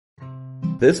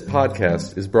This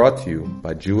podcast is brought to you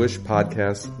by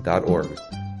JewishPodcasts.org.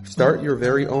 Start your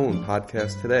very own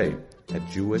podcast today at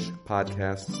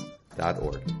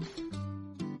JewishPodcasts.org.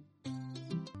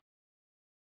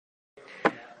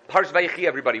 Parshas Vayechi,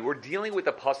 everybody. We're dealing with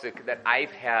a pasuk that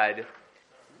I've had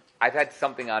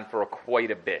something on for quite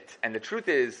a bit, and the truth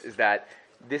is that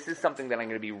this is something that I'm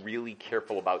going to be really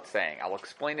careful about saying. I'll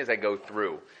explain as I go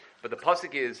through, but the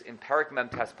pasuk is in Parak Mem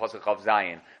Tes Pasuk of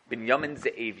Zion. Binyamin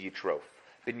Ze'ev Yitrof.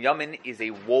 Binyamin is a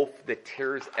wolf that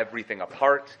tears everything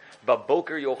apart.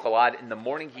 Baboker Yochalad, in the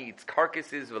morning he eats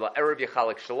carcasses. V'la'erev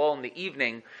Yechalek Shalom, in the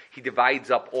evening he divides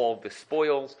up all of the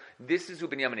spoils. This is who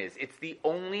Binyamin is. It's the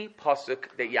only pasuk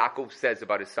that Yaakov says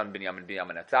about his son Binyamin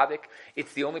HaTzadik.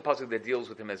 It's the only pasuk that deals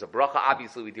with him as a bracha.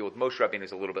 Obviously we deal with Moshe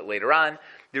Rabbeinu a little bit later on.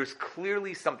 There's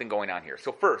clearly something going on here.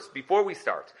 So first, before we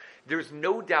start, there's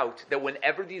no doubt that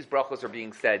whenever these brachos are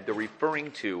being said, they're referring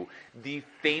to the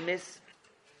famous,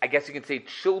 I guess you can say,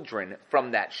 children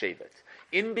from that Shevet.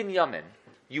 In Binyamin,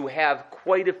 you have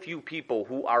quite a few people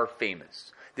who are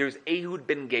famous. There's Ehud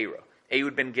ben Gera.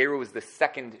 Ehud ben Gera was the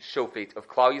second Shofet of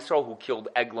Klal Yisrael who killed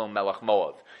Eglon Melech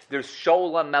Moav. There's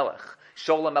Shaul HaMelech.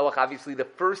 Shaul HaMelech, obviously the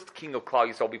first king of Klal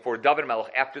Yisrael before David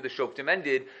Melech, after the Shoftim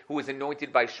ended, who was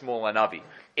anointed by Shmuel HaNavi.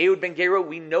 Ehud ben Gera,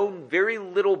 we know very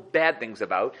little bad things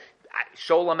about.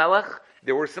 Shaul HaMelech,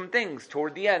 there were some things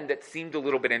toward the end that seemed a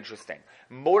little bit interesting.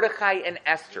 Mordechai and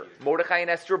Esther,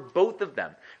 both of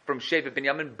them from Shevet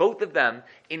Binyamin, both of them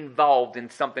involved in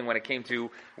something when it came to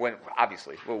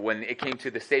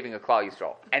the saving of Klal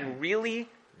Yisrael. And really,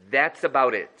 that's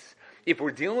about it. If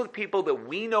we're dealing with people that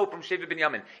we know from Shevet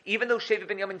Binyamin, even though Shevet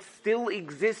Binyamin still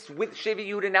exists with Shevet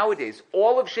Yehuda nowadays,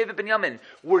 all of Shevet Binyamin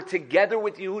were together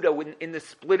with Yehuda in the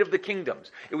split of the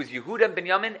kingdoms. It was Yehuda and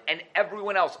Binyamin and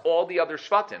everyone else, all the other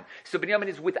Shvatim. So Binyamin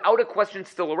is without a question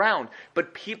still around,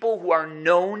 but people who are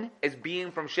known as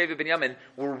being from Shevet Binyamin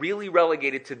were really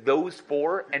relegated to those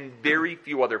four and very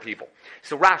few other people.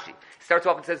 So Rashi starts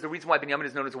off and says the reason why Binyamin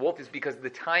is known as a wolf is because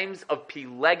the times of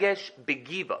Pilegesh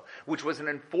Begiva, which was an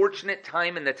unfortunate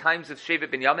time in the times of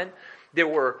Shevet Binyamin,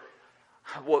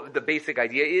 the basic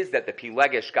idea is that the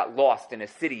Pilegesh got lost in a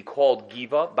city called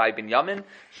Giva by Binyamin.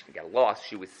 She got lost.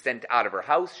 She was sent out of her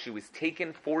house. She was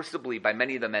taken forcibly by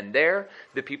many of the men there.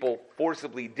 The people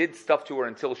forcibly did stuff to her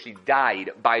until she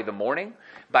died by the morning.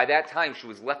 By that time, she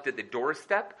was left at the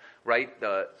doorstep, right?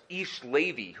 The Ish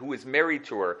Levi, who was married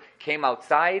to her, came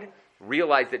outside,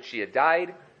 realized that she had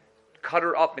died, cut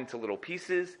her up into little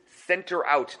pieces, sent her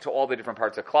out to all the different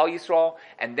parts of Klal Yisrael,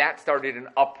 and that started an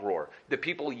uproar. The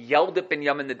people yelled at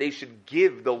Binyamin that they should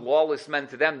give the lawless men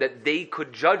to them, that they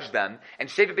could judge them, and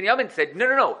Shevet Binyamin said,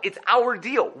 no, it's our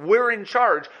deal. We're in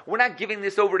charge. We're not giving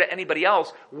this over to anybody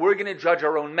else. We're going to judge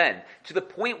our own men. To the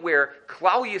point where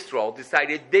Klal Yisrael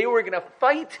decided they were going to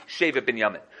fight Shevet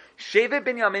Binyamin. Shevet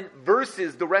Binyamin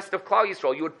versus the rest of Klal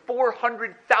Yisrael. You had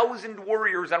 400,000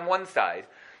 warriors on one side,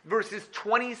 versus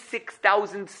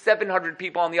 26,700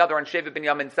 people on the other on Shevet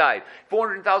Binyamin's side.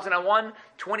 400,000 on one,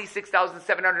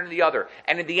 26,700 on the other.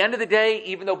 And at the end of the day,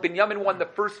 even though Binyamin won the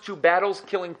first two battles,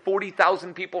 killing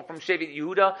 40,000 people from Shevet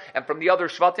Yehuda and from the other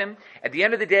Shvatim, at the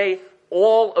end of the day,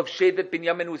 all of Shevet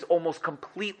Binyamin was almost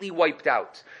completely wiped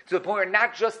out. To the point where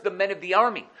not just the men of the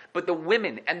army, but the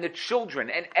women and the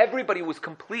children and everybody was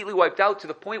completely wiped out, to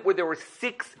the point where there were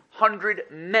 600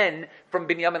 men from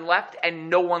Binyamin left and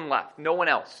no one left. No one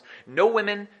else. No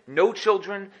women, no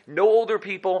children, no older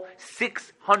people,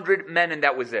 600 men, and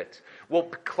that was it. Well,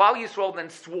 Klal Yisrael then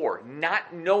swore,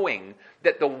 not knowing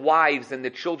that the wives and the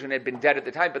children had been dead at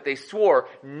the time, but they swore,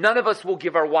 none of us will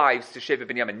give our wives to Shevet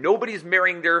Binyamin. Nobody's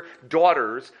marrying their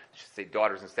daughters, I should say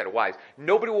daughters instead of wives.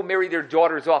 Nobody will marry their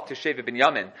daughters off to Shevet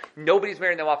Binyamin. Nobody's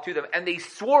marrying them off to them. And they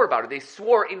swore about it. They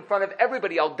swore in front of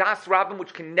everybody, Al Das Rabbim,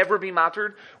 which can never be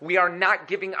mattered, we are not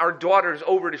giving our daughters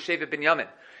over to Shevet Binyamin.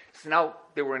 So now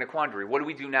they were in a quandary. What do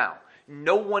we do now?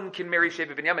 No one can marry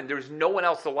Shevet Binyamin. There's no one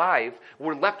else alive.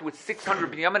 We're left with 600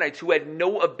 Binyaminites who had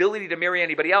no ability to marry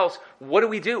anybody else. What do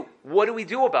we do? What do we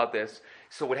do about this?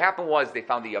 So what happened was they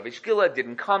found the Yavish Gilad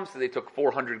didn't come, so they took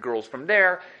 400 girls from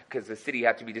there because the city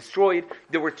had to be destroyed.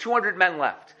 There were 200 men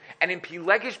left. And in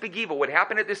Pilegesh Begiva, what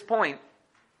happened at this point,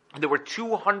 there were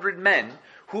 200 men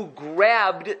who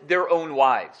grabbed their own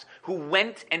wives, who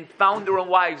went and found their own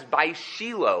wives by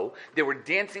Shiloh. They were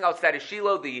dancing outside of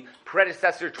Shiloh, the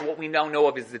predecessor to what we now know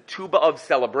of as the Tuba of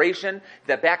Celebration,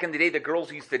 that back in the day the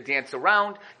girls used to dance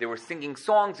around, they were singing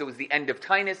songs, it was the end of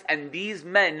Tainus, and these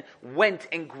men went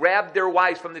and grabbed their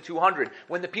wives from the 200.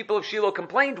 When the people of Shiloh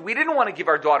complained, we didn't want to give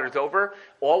our daughters over,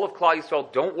 all of Klal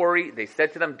Yisrael, don't worry, they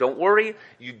said to them, don't worry,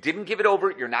 you didn't give it over,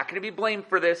 you're not going to be blamed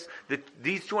for this,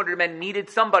 these 200 men needed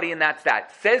somebody, and that's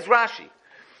that. Says Rashi,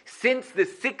 since the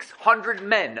 600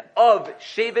 men of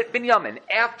Shevet Binyamin,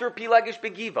 after Pilegesh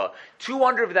Begiva,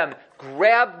 200 of them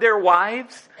grabbed their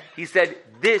wives, he said,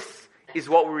 this is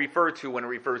what we refer to when it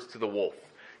refers to the wolf.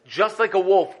 Just like a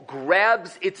wolf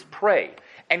grabs its prey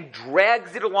and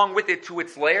drags it along with it to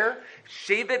its lair,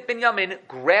 Shevet Binyamin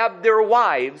grabbed their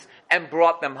wives and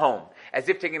brought them home. As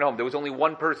if taking it home. There was only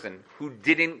one person who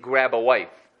didn't grab a wife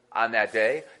on that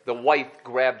day. The wife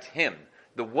grabbed him.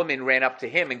 The woman ran up to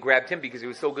him and grabbed him because he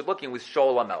was so good looking. It was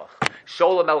Shaul HaMelech.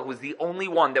 Shaul HaMelech was the only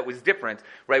one that was different,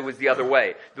 right? It was the other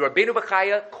way. The Rabbeinu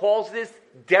Bechaya calls this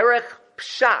derech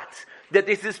pshat, that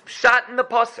this is pshat in the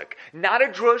pasuk, not a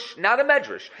drush, not a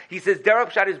medrash. He says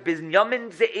derech pshat is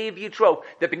Binyamin ze'ev yitrof,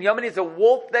 that Binyamin is a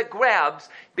wolf that grabs.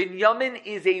 Binyamin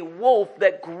is a wolf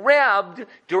that grabbed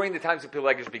during the times of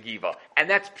Pilegesh Begiva. And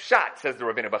that's pshat, says the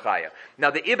Rabbeinu Bechaya.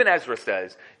 Now the Ibn Ezra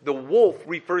says the wolf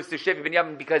refers to Shevet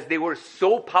Binyamin because they were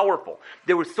so powerful.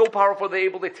 They were so powerful they were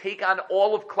able to take on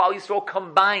all of Klal Yisrael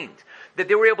combined. That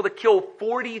they were able to kill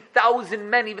 40,000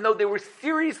 men, even though they were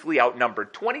seriously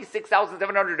outnumbered,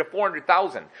 26,700 to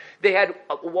 400,000. They had,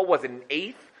 an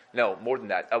eighth? No, more than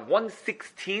that.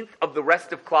 1/16 of the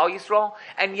rest of Klal Yisrael,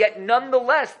 and yet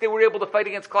nonetheless they were able to fight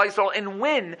against Klal Yisrael and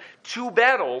win 2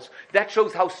 battles. That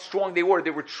shows how strong they were.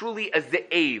 They were truly a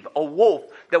ze'ev, a wolf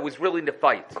that was willing to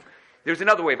fight. There's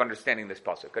another way of understanding this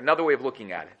pasuk, another way of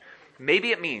looking at it.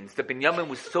 Maybe it means that Binyamin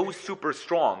was so super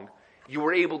strong, he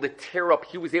was able to tear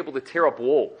up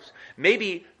wolves.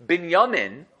 Maybe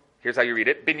Binyamin, here's how you read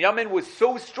it, Binyamin was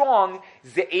so strong,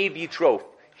 ze'ev yitrof,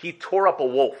 he tore up a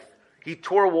wolf. He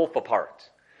tore a wolf apart.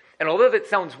 And although that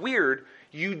sounds weird,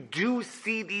 you do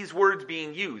see these words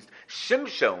being used.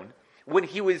 Shimshon, when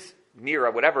he was near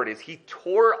whatever it is, he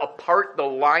tore apart the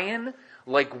lion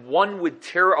like one would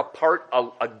tear apart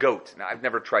a goat. Now, I've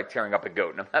never tried tearing up a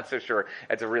goat, and I'm not so sure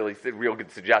that's a real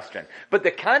good suggestion. But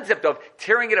the concept of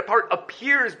tearing it apart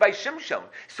appears by Shimshon.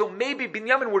 So maybe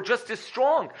Binyamin were just as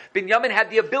strong. Binyamin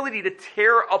had the ability to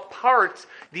tear apart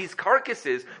these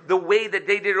carcasses the way that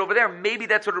they did it over there. Maybe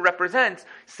that's what it represents.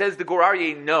 Says the Gur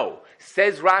Aryeh, no.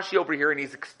 Says Rashi over here, and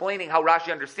he's explaining how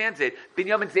Rashi understands it.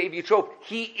 Binyamin ze'ev yitrof,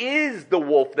 he is the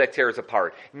wolf that tears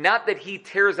apart. Not that he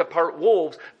tears apart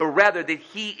wolves, but rather that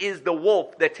he is the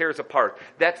wolf that tears apart.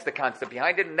 That's the concept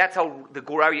behind it, and that's how the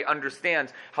Gur Aryeh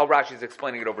understands how Rashi is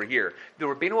explaining it over here. The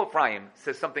Rabbeinu Ephraim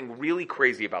says something really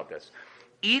crazy about this.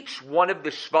 Each one of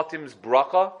the Shvatim's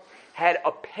bracha had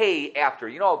a pay after.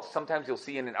 You know, sometimes you'll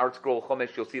see in an art scroll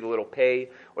Chumash, you'll see the little pay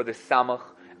or the samach.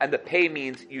 And the pay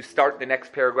means you start the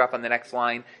next paragraph on the next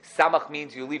line. Samach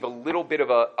means you leave a little bit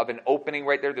of an opening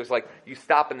right there. There's like, you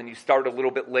stop and then you start a little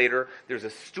bit later. There's a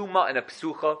stuma and a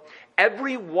psucha.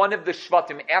 Every one of the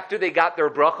shvatim, after they got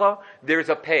their bracha, there's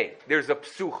a pay. There's a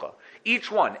psucha. Each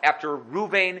one, after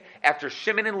Ruvain, after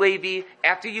Shimon and Levi,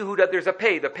 after Yehuda, there's a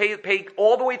pay. The pay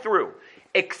all the way through,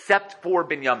 except for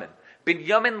Binyamin.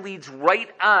 Binyamin leads right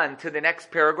on to the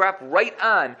next paragraph, right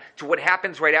on to what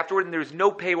happens right afterward, and there's no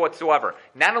pay whatsoever.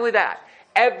 Not only that,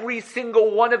 every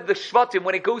single one of the Shvatim,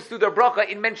 when it goes through their bracha,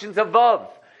 it mentions a Vav.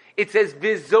 It says,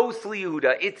 Vizos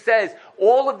Yehuda. It says,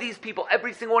 all of these people,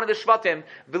 every single one of the Shvatim,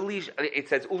 it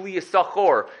says, Uli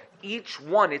Yisachor. Each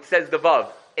one, it says the Vav,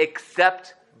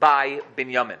 except by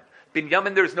Binyamin.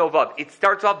 Binyamin, there's no Vav. It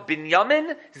starts off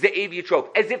Binyamin ze'ev yitrof,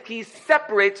 as if he's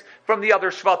separate from the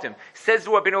other Shvatim. Says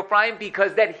Rabbeinu Ephraim,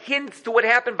 because that hints to what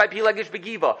happened by Pilegesh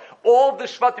Begiva. All the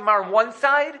Shvatim are on one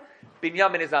side,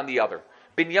 Binyamin is on the other.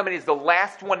 Binyamin is the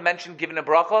last one mentioned given a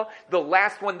bracha, the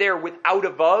last one there without a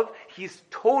Vav. He's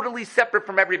totally separate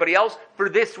from everybody else for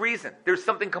this reason. There's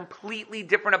something completely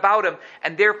different about him,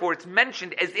 and therefore it's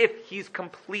mentioned as if he's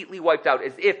completely wiped out,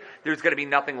 as if there's going to be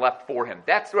nothing left for him.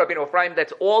 That's the Rabbeinu Ephraim.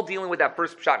 That's all dealing with that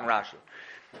first pshat in Rashi.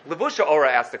 Levusha Ora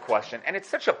asked a question, and it's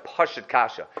such a pashut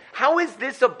kasha. How is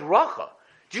this a bracha?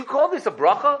 Do you call this a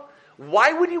bracha?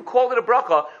 Why would you call it a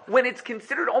bracha when it's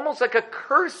considered almost like a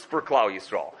curse for Klal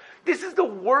Yisrael? This is the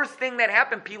worst thing that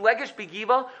happened. Pilegesh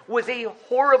Begiva was a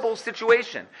horrible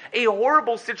situation. A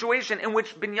horrible situation in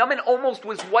which Binyamin almost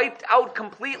was wiped out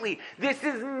completely. This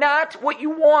is not what you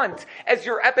want as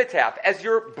your epitaph, as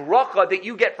your bracha that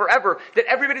you get forever, that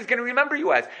everybody's going to remember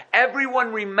you as.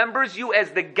 Everyone remembers you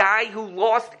as the guy who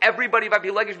lost everybody by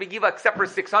Pilegesh Begiva except for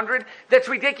 600. That's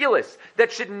ridiculous.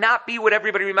 That should not be what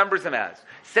everybody remembers him as.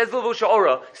 Says Levusha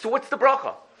Ora, so what's the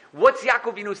bracha? What's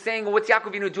Yaakov Avinu saying, or what's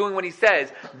Yaakov Avinu doing when he says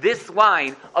this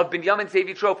line of Binyamin ze'ev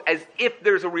yitrof as if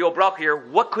there's a real bracha here?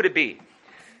 What could it be?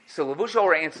 So Levusha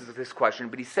Ora answers this question,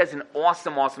 but he says an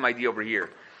awesome idea over here.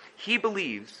 He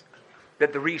believes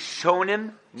that the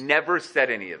Rishonim never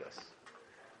said any of this.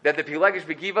 That the Pilegesh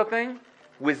Begiva thing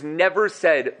was never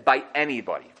said by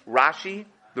anybody. Rashi,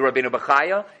 the Rabbeinu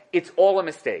Bechaya, It's all a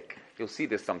mistake. You'll see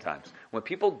this sometimes. When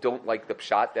people don't like the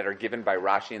pshat that are given by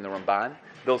Rashi and the Ramban,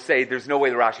 they'll say, there's no way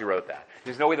the Rashi wrote that.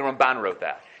 There's no way the Ramban wrote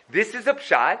that. This is a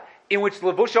pshat in which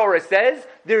Levush Ora says,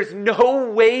 there's no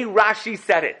way Rashi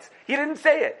said it. He didn't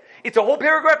say it. It's a whole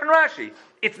paragraph in Rashi.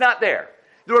 It's not there.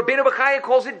 The Rabbeinu Bechaya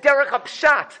calls it derech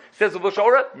hapshat. Says Levush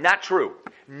Ora, not true.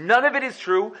 None of it is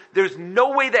true. There's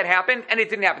no way that happened, and it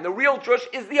didn't happen. The real drush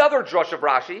is the other drush of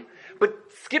Rashi, but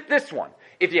skip this one.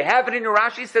 If you have it in your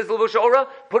Rashi, says Levush Ora,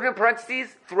 put it in parentheses,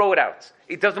 throw it out.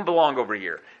 It doesn't belong over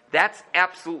here. That's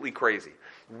absolutely crazy.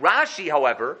 Rashi,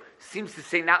 however, seems to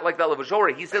say not like that Levush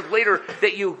Ora. He says later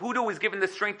that Yehuda was given the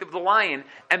strength of the lion,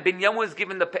 and Binyamin was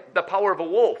given the power of a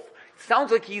wolf.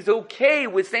 Sounds like he's okay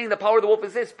with saying the power of the wolf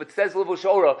is this, but says Levush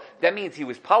Ora, that means he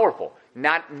was powerful.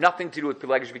 Nothing to do with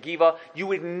Pilagish Begiva. You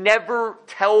would never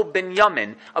tell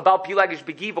Binyamin about Pilagish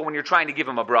Begiva when you're trying to give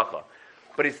him a bracha.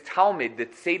 But his Talmud, the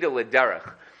Tzeda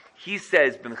L'Derech, he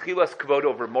says, B'mchilas Kavodo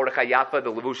over Mordechai Yafa,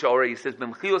 the Levush Ora, he says,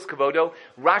 B'mchilas Kavodo.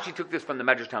 Rashi took this from the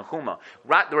Medrash Tanchuma.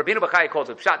 The Rabbeinu Bechaya calls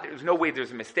it pshat. There's no way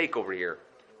there's a mistake over here.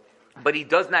 But he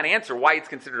does not answer why it's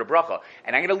considered a bracha.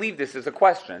 And I'm going to leave this as a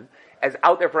question, as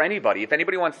out there for anybody. If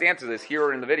anybody wants to answer this here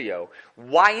or in the video,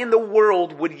 why in the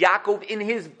world would Yaakov in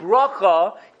his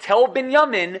bracha tell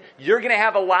Binyamin, you're going to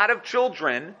have a lot of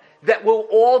children that will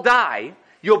all die,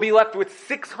 you'll be left with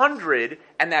 600,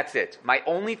 and that's it. My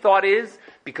only thought is,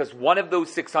 because one of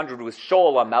those 600 was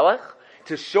Shaul HaMelech,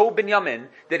 to show Binyamin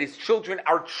that his children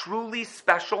are truly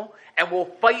special and will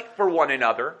fight for one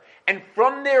another, and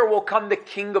from there will come the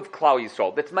king of Klal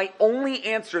Yisrael. That's my only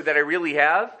answer that I really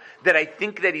have, that I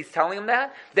think that he's telling him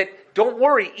that don't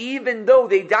worry, even though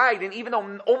they died, and even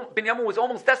though Binyamin was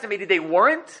almost decimated, they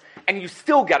weren't, and you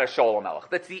still got a Shaul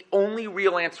HaMelech. That's the only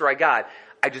real answer I got.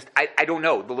 I don't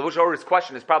know. The Levush Ora's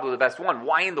question is probably the best one.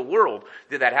 Why in the world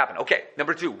did that happen? Okay,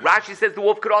 number 2. Rashi says the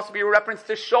wolf could also be a reference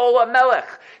to Shaul HaMelech.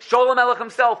 Shaul HaMelech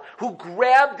himself, who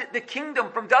grabbed the kingdom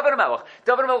from David HaMelech.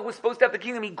 David HaMelech was supposed to have the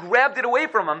kingdom. He grabbed it away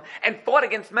from him and fought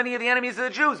against many of the enemies of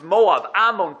the Jews. Moab,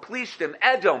 Ammon, Plishtim,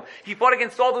 Edom. He fought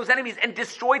against all those enemies and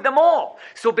destroyed them all.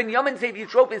 So Binyamin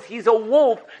Zev is he's a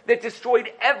wolf that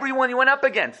destroyed everyone he went up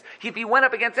against. If he went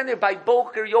up against anyone by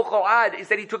Bocher Yochel Ad, is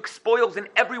that he took spoils in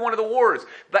every one of the wars.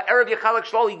 But Erev Yechalak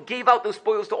Shalal, he gave out those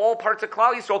spoils to all parts of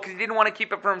Klal Yisrael because he didn't want to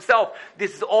keep it for himself.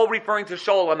 This is all referring to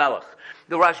Shaul HaMelech.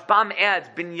 The Rashbam adds,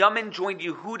 Binyamin joined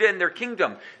Yehuda in their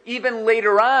kingdom. Even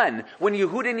later on, when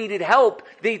Yehuda needed help,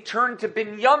 they turned to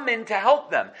Binyamin to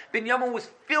help them. Binyamin was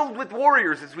filled with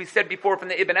warriors, as we said before from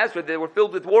the Ibn Ezra, they were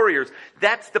filled with warriors.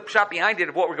 That's the pshat behind it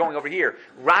of what we're going over here.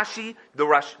 Rashi, the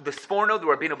Sforno, the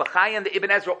Rabbeinu Bechaya, and the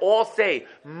Ibn Ezra all say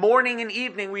morning and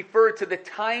evening refer to the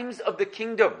times of the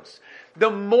kingdoms. The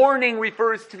morning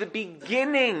refers to the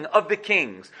beginning of the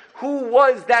kings. Who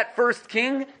was that first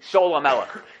king? Shaul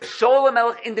HaMelech. Shaul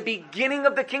HaMelech, in the beginning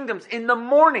of the kingdoms, in the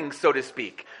morning, so to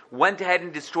speak, went ahead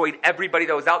and destroyed everybody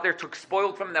that was out there, took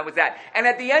spoiled from them, that was that. And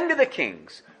at the end of the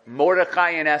kings,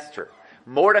 Mordechai and Esther.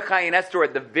 Mordechai and Esther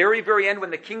at the very, very end, when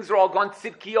the kings are all gone,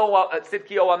 Tzidkiyahu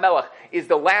HaMelech is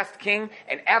the last king,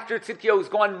 and after Tzidkiyahu is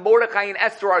gone, Mordechai and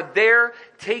Esther are there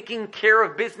taking care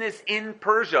of business in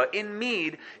Persia, in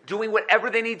Mede, doing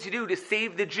whatever they need to do to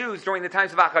save the Jews during the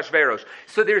times of Achashverosh.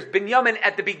 So there's Binyamin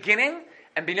at the beginning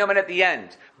and Binyamin at the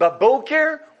end. But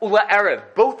Boker Ula Erev,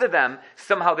 both of them,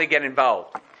 somehow they get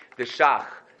involved. The Shach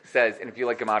says, and if you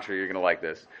like Gematria, you're going to like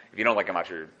this. If you don't like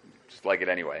Gematria, just like it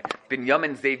anyway.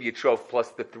 Binyamin Zev Yitrof plus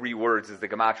the 3 words is the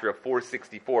Gematria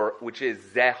 464, which is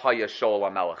Zeh Haya Shaul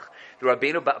HaMelech. The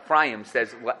Rabbeinu Ephraim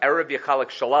says Erev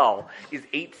Yechalak Shalal is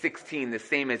 816, the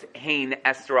same as Hein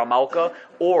Esther Amalka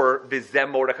or Vizem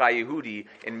Mordechai Yehudi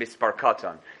in Mispar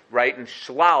Katan. Right? And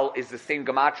Shlal is the same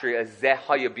gematria as Zeh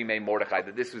Haya Bimei Mordechai,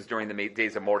 that this was during the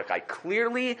days of Mordechai.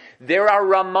 Clearly, there are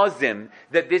ramazim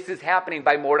that this is happening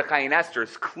by Mordechai and Esther.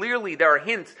 Clearly, there are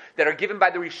hints that are given by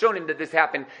the Rishonim that this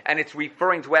happened, and it's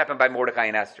referring to what happened by Mordechai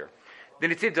and Esther. The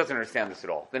Netziv doesn't understand this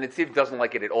at all. The Netziv doesn't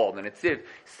like it at all. The Netziv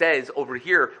says over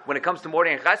here, when it comes to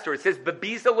Mordechai and Esther, it says,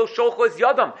 Bebiza lo sholcho es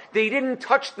yadam. They didn't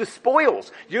touch the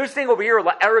spoils. You're saying over here,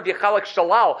 La Erev Yechalak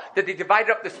Shalal, that they divided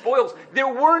up the spoils. There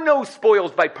were no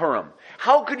spoils by Purim.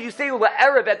 How could you say La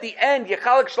Erev at the end,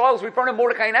 Yechalak Shalal is referring to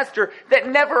Mordechai and Esther? That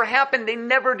never happened. They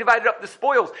never divided up the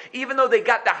spoils. Even though they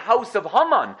got the house of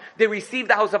Haman, they received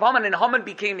the house of Haman, and Haman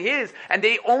became his, and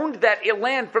they owned that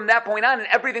land from that point on, and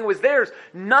everything was theirs.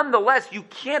 Nonetheless, you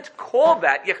can't call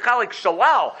that Yechalak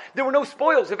Shalal. There were no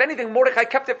spoils. If anything, Mordechai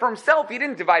kept it for himself. He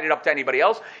didn't divide it up to anybody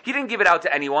else. He didn't give it out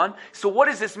to anyone. So what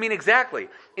does this mean exactly?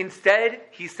 Instead,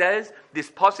 he says,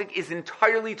 this pasuk is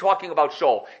entirely talking about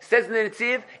Shaul. Says in the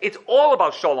Netziv, it's all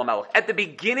about Shaul HaMelech. At the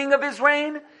beginning of his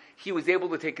reign, he was able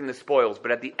to take in the spoils,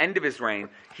 but at the end of his reign,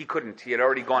 he couldn't. He had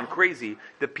already gone crazy.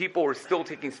 The people were still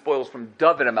taking spoils from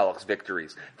David HaMelech's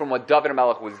victories, from what David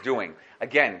HaMelech was doing.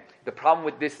 Again, the problem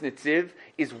with this Netziv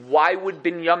is why would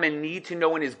Binyamin need to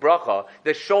know in his bracha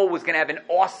that Shaul was going to have an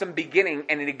awesome beginning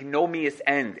and an ignominious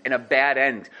end, and a bad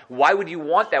end? Why would you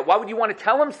want that? Why would you want to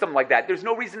tell him something like that? There's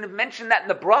no reason to mention that in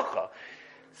the bracha.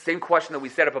 Same question that we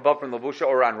set up above from Lavusha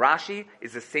or on Rashi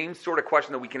is the same sort of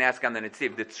question that we can ask on the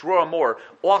Netziv. The Tzror Amor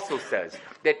also says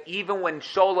that even when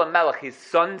Shaul HaMelech, his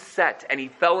son set and he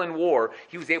fell in war,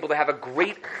 he was able to have a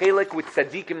great chelik with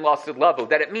tzaddikim lasid lavo.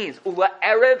 That it means ula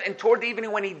erev, and toward the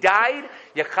evening when he died,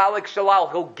 yachalek shalal,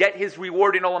 he'll get his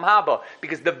reward in Olam Haba,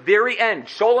 because the very end,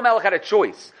 Shaul HaMelech had a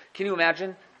choice. Can you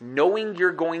imagine knowing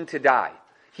you're going to die?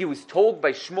 He was told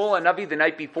by Shmuel HaNavi the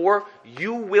night before,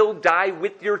 you will die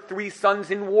with your 3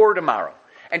 sons in war tomorrow.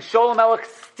 And Shaul HaMelech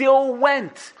still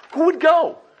went. Who would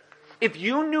go? If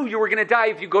you knew you were going to die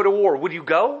if you go to war, would you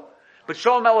go? But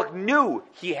Shaul HaMelech knew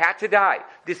he had to die.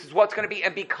 This is what's going to be.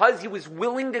 And because he was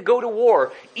willing to go to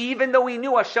war, even though he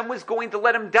knew Hashem was going to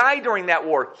let him die during that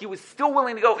war, he was still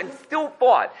willing to go and still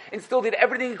fought and still did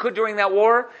everything he could during that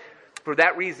war. For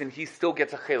that reason, he still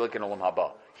gets a chelik in Olam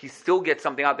Haba. He still gets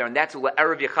something out there, and that's what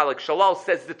Erev Yechalek Shalal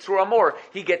says. The Tzur Amor,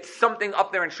 he gets something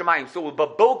up there in Shemayim. So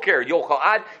Baboker Yochal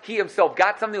Ad, he himself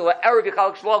got something. Erev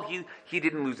Yechalek Shalal, he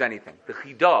didn't lose anything. The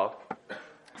Chidah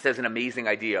says an amazing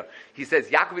idea. He says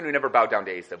Yaakov Avinu never bowed down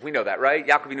to Esav. We know that, right?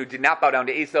 Yaakov Avinu did not bow down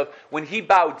to Esav. When he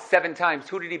bowed 7 times,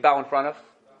 who did he bow in front of?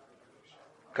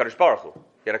 Kadosh Baruch Hu.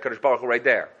 He had a Kadosh Baruch Hu right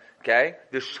there. Okay?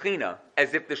 The Shechina,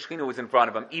 as if the Shechina was in front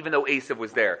of him, even though Esav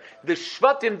was there. The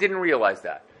Shvatim didn't realize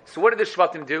that. So what did the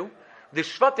Shvatim do? The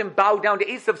Shvatim bowed down to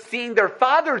Esav, seeing their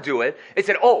father do it. They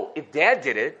said, oh, if Dad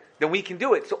did it, then we can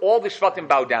do it. So all the Shvatim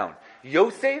bowed down.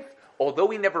 Yosef, although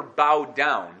he never bowed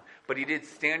down, but he did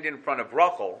stand in front of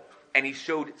Rachel, and he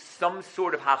showed some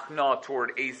sort of hachna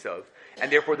toward Esav,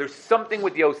 and therefore there's something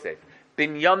with Yosef.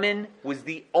 Binyamin was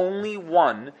the only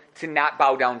one to not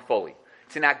bow down fully,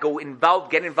 to not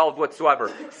get involved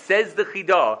whatsoever. Says the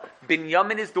Chidah,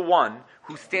 Binyamin is the one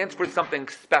who stands for something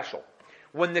special.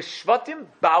 When the Shvatim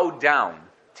bowed down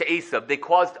to Esav, they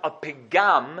caused a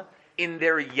pigam in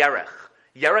their yerech.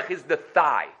 Yerech is the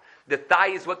thigh. The thigh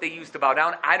is what they used to bow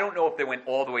down. I don't know if they went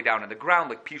all the way down on the ground,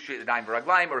 like Pisha Yadayim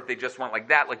V'Raglayim, or if they just went like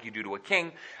that, like you do to a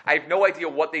king. I have no idea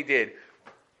what they did.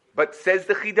 But says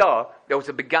the Chidah, there was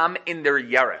a pigam in their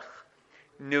yerech.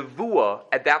 Nevuah,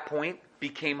 at that point,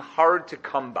 became hard to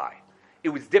come by. It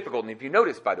was difficult. And if you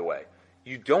notice, by the way,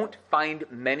 you don't find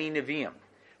many Nevi'im.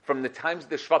 From the times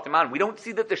of the Shvatim on, we don't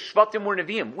see that the Shvatim were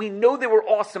Nevi'im. We know they were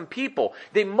awesome people.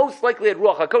 They most likely had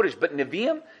Ruach HaKodesh, but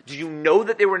Nevi'im? Do you know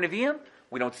that they were Nevi'im?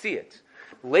 We don't see it.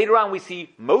 Later on we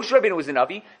see Moshe Rabbeinu was a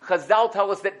Navi. Chazal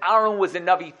tell us that Aaron was a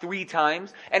Navi 3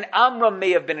 times, and Amram may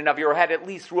have been a Navi or had at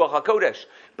least Ruach HaKodesh.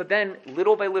 But then,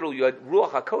 little by little, you had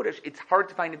Ruach HaKodesh. It's hard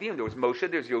to find Nevi'im. There was Moshe,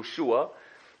 there's Yoshua,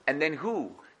 and then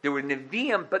who? There were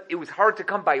Nevi'im, but it was hard to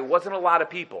come by. It wasn't a lot of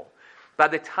people. By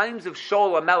the times of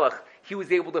Shaul HaMelech, he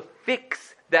was able to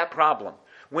fix that problem.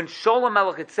 When Shaul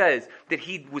HaMelech, it says that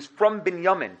he was from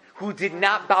Binyamin, who did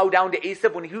not bow down to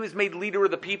Esav, when he was made leader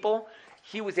of the people,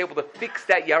 he was able to fix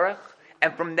that yerech,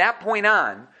 and from that point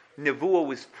on, Nevuah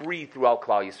was free throughout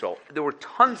Klal Yisrael. There were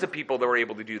tons of people that were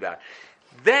able to do that.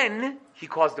 Then, he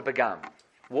caused a pagam.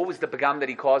 What was the pagam that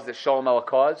he caused, that Shaul HaMelech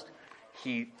caused?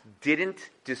 He didn't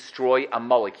destroy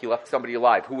Amalek. He left somebody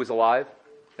alive. Who was alive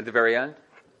at the very end?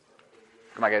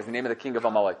 Come on, guys, the name of the king of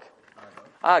Amalek.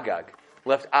 Agag.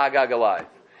 Left Agag alive.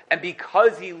 And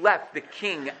because he left the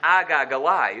king Agag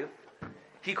alive,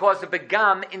 he caused a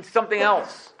pagam in something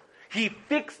else. He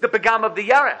fixed the pagam of the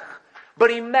Yarech, but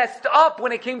he messed up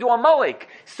when it came to Amalek.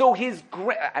 So his,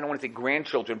 I don't want to say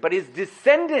grandchildren, but his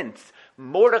descendants,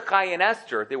 Mordechai and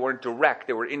Esther, they weren't direct,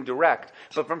 they were indirect,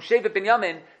 but from Shevet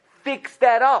Binyamin, fixed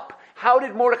that up. How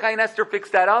did Mordechai and Esther fix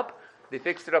that up? They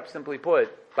fixed it up, simply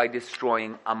put, by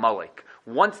destroying Amalek.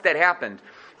 Once that happened,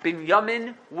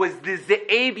 Binyamin was the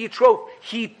Ze'ev Yitrof.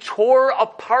 He tore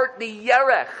apart the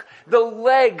Yerech, the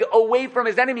leg, away from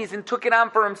his enemies and took it on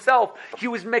for himself. He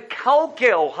was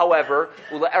Mekalkel, however,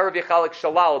 Erev Yechalek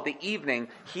Shalal, the evening,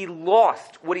 he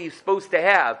lost what he was supposed to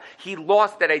have. He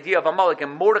lost that idea of Amalek,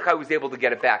 and Mordechai was able to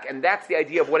get it back. And that's the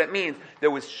idea of what it means.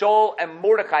 There was Shaul and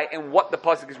Mordechai, and what the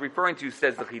pasuk is referring to,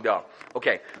 says the Chidah.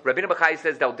 Okay, Rabbeinu Bachai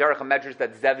says that Derech HaMedrash,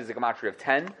 that Zev is a gematria of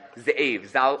 10. Ze'ev,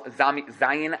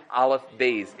 Zayin Aleph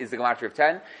Beis is the gematria of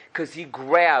 10, because he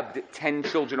grabbed 10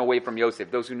 children away from Yosef.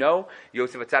 Those who know,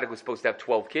 Yosef HaTzadik was supposed to have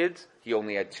 12 kids. He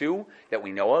only had 2 that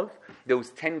we know of.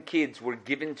 Those 10 kids were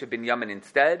given to Binyamin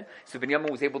instead. So Binyamin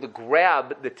was able to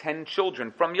grab the 10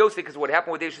 children from Yosef, because what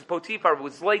happened with Eshes Potiphar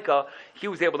was Zleika, he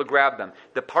was able to grab them.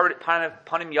 The Panim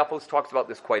Yafos talks about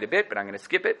this quite a bit, but I'm going to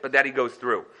skip it, but that he goes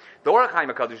through. The Orach Chaim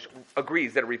HaKadosh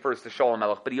agrees that it refers to Shaul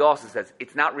HaMelech, but he also says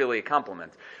it's not really a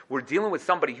compliment. We're dealing with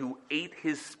somebody who ate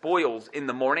his spoils in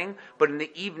the morning, but in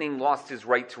the evening lost his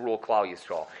right to rule Klal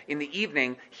Yisrael. In the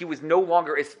evening, he was no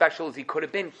longer as special as he could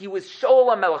have been. He was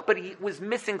Shaul HaMelech, but he was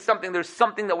missing something. There's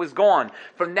something that was gone.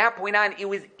 From that point on, it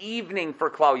was evening for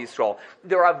Klal Yisrael.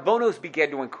 Their avonos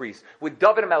began to increase. With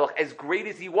David HaMelech, as great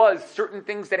as he was, certain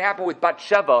things that happened with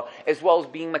Bathsheba, as well as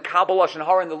being Makabel Lashon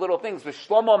Hara and the little things, with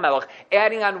Shlomo HaMelech,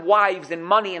 adding on wives and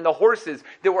money and the horses,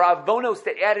 there were avonos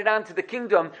that added on to the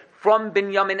kingdom from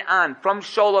Binyamin on, from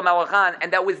Shaul HaMelech on,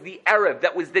 and that was the Erev,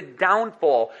 that was the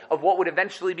downfall of what would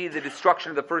eventually be the destruction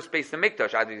of the first Beis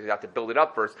HaMikdash. I think you have to build it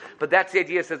up first, but that's the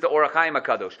idea, says the Orach Chaim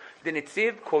HaKadosh. The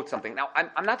Netziv quotes something. Now,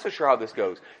 I'm not so sure how this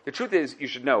goes. The truth is, you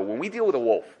should know, when we deal with a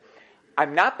wolf,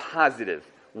 I'm not positive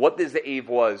what the Ze'ev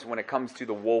was when it comes to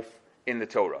the wolf in the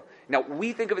Torah. Now,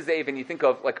 we think of a Ze'ev, and you think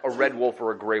of like a red wolf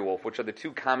or a gray wolf, which are the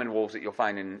 2 common wolves that you'll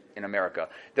find in America.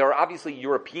 There are obviously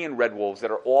European red wolves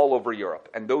that are all over Europe,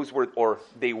 and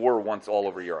they were once all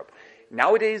over Europe.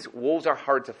 Nowadays, wolves are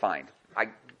hard to find. I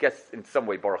guess in some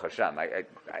way, Baruch Hashem. I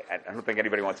don't think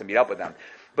anybody wants to meet up with them.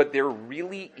 But they're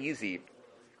really easy.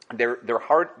 They're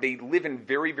hard. They live in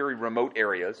very, very remote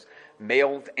areas.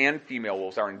 Males and female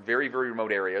wolves are in very, very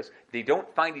remote areas. They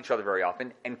don't find each other very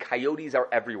often, and coyotes are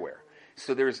everywhere.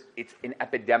 So it's an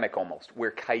epidemic almost,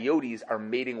 where coyotes are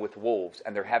mating with wolves,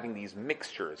 and they're having these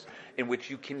mixtures in which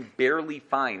you can barely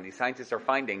find. The scientists are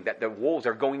finding that the wolves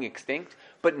are going extinct,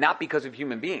 but not because of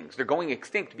human beings. They're going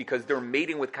extinct because they're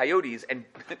mating with coyotes and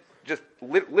just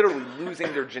literally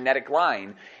losing their genetic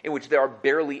line, in which there are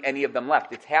barely any of them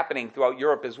left. It's happening throughout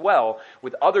Europe as well,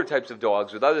 with other types of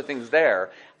dogs, with other things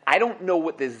there. I don't know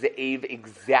what the Ze'ev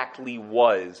exactly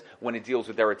was when it deals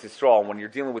with Eretz Yisrael, when you're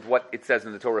dealing with what it says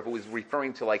in the Torah, if it was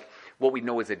referring to like what we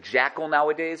know as a jackal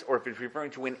nowadays, or if it's referring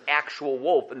to an actual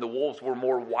wolf, and the wolves were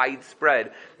more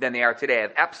widespread than they are today. I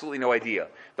have absolutely no idea.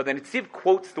 But the Netziv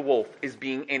quotes the wolf as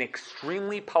being an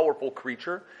extremely powerful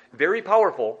creature, very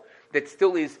powerful, that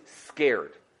still is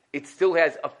scared. It still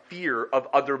has a fear of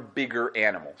other bigger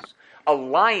animals. A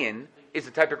lion is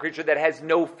a type of creature that has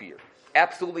no fear.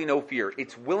 Absolutely no fear.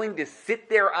 It's willing to sit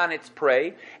there on its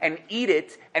prey and eat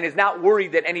it, and is not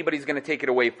worried that anybody's going to take it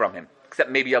away from him, except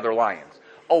maybe other lions.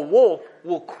 A wolf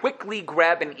will quickly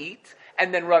grab and eat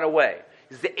and then run away.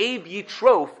 Ze'ev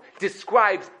Yitroph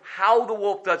describes how the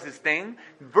wolf does his thing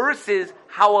versus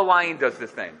how a lion does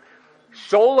this thing.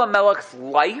 Shaul HaMelech's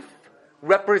life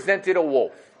represented a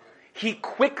wolf. He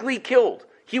quickly killed.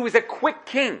 He was a quick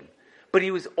king, but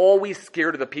he was always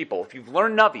scared of the people. If you've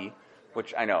learned Navi,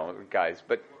 which I know, guys,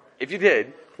 but if you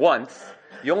did once,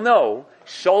 you'll know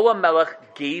Shaul HaMelech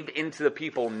gave into the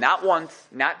people not once,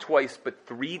 not twice, but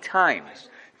 3 times.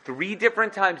 3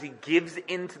 different times he gives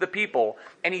into the people,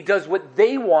 and he does what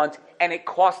they want, and it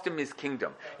cost him his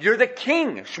kingdom. You're the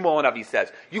king, Shmuel Navi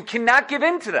says. You cannot give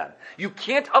in to them. You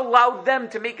can't allow them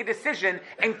to make a decision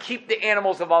and keep the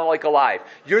animals of Amalek alive.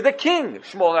 You're the king,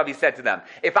 Shmuel Navi said to them.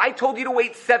 If I told you to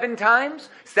wait 7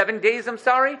 days,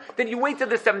 then you wait till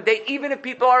the 7th day. Even if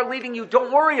people are leaving you,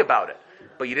 don't worry about it.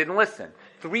 But you didn't listen.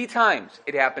 3 times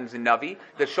it happens in Navi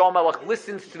that Shaul HaMelech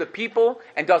listens to the people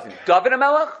and doesn't. David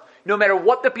HaMelech, no matter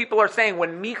what the people are saying,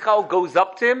 when Michal goes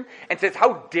up to him and says,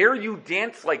 "How dare you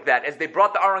dance like that?" as they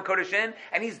brought the Aron Kodesh in,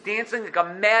 and he's dancing like a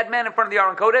madman in front of the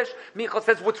Aron Kodesh, Michal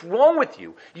says, "What's wrong with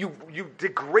you? You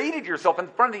degraded yourself in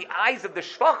front of the eyes of the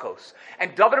Shvachos."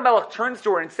 And David HaMelech turns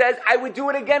to her and says, "I would do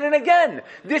it again and again.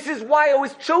 This is why I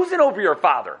was chosen over your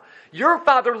father. Your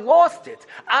father lost it.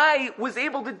 I was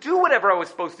able to do whatever I was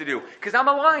supposed to do because I'm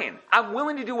a lion. I'm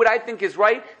willing to do what I think is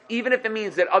right, even if it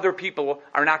means that other people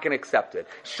are not going to accept it."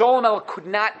 Shaul HaMelech could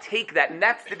not take that, and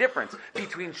that's the difference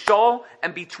between Shaul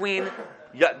and between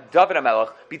David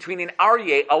HaMelech, between an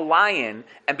Aryeh, a lion,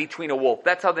 and between a wolf.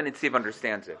 That's how the Netziv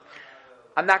understands it.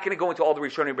 I'm not going to go into all the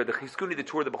Rishonim, but the Chizkuni, the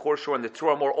Torah, the Bechor Shor, and the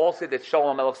Torah more all say that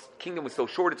Shaul HaMelech's kingdom was so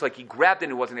short, it's like he grabbed it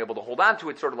and he wasn't able to hold on to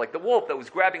it, sort of like the wolf that was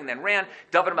grabbing and then ran.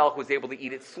 David HaMelech was able to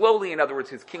eat it slowly. In other words,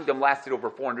 his kingdom lasted over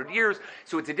 400 years.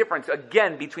 So it's a difference,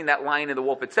 again, between that lion and the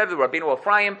wolf, etc. Rabbeinu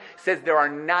Ephraim says there are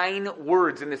 9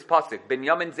 words in this pasuk.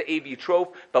 Binyamin Ze'ev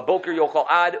Yitroph, Baboker Yochal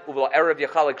Ad, Uvla Erev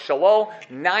Yachalek Shalol.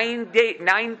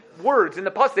 9 words in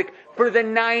the pasuk for the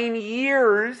 9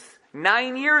 years.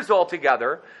 9 years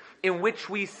altogether. in which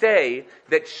we say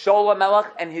that Shaul HaMelech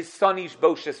and his son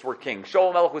Ishbosheth were king.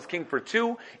 Shaul HaMelech was king for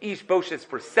 2, Ishbosheth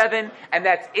for 7, and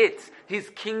that's it. His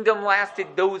kingdom lasted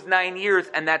those 9 years,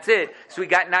 and that's it. So he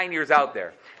got 9 years out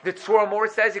there. The Tzur Mor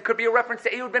says it could be a reference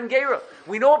to Ehud ben Gera.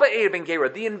 We know about Ehud ben Gera,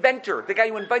 the inventor, the guy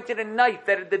who invented a knife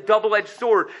that had the double-edged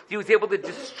sword. He was able to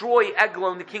destroy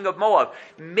Eglon, the king of Moab.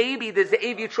 Maybe the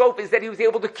Ze'ev Yitrof is that he was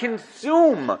able to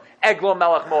consume Eglon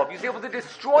Melech Moab. He was able to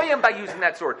destroy him by using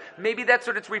that sword. Maybe that's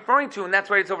what it's referring to, and that's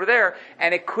why it's over there.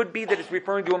 And it could be that it's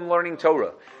referring to him learning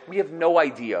Torah. We have no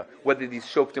idea whether these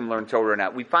Shoftim learned Torah or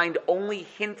not. We find only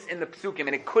hints in the Psukim,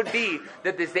 and it could be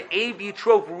that the Ze'ev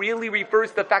Yitrof really refers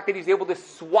to the fact that he was able to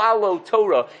swallow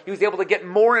Torah. He was able to get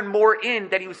more and more in,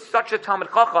 that he was such a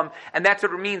Talmid Chacham, and that's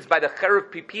what it means by the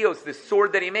Cherev Pipios, the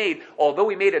sword that he made. Although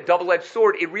he made a double-edged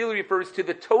sword, it really refers to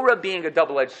the Torah being a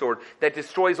double-edged sword that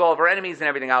destroys all of our enemies and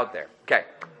everything out there. Okay.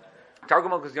 Targum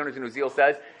Malchus Yonatan Uziel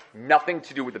says, nothing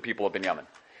to do with the people of Binyamin. It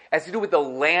has to do with the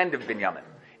land of Binyamin.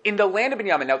 In the land of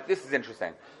Binyamin, now this is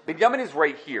interesting. Binyamin is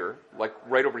right here, like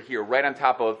right over here, right on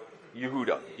top of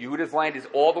Yehuda. Yehuda's land is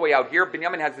all the way out here.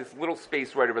 Binyamin has this little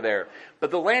space right over there. But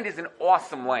the land is an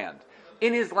awesome land.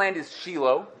 In his land is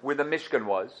Shiloh, where the Mishkan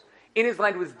was. In his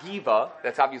land was Giva,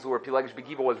 that's obviously where Pilegesh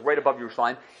Begiva was, right above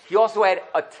Yerushalayim. He also had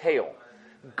a tail.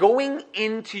 Going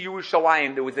into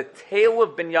Yerushalayim, there was a tail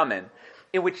of Binyamin,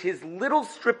 in which his little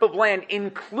strip of land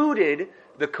included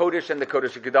the Kodesh and the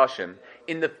Kodesh HaKodashim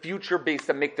in the future Beis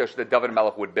HaMikdash that David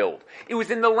Melech would build. It was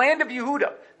in the land of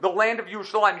Yehuda, the land of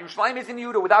Yerushalayim. Yerushalayim is in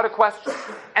Yehuda without a question.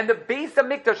 And the Beis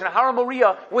HaMikdash and Har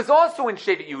Moriah was also in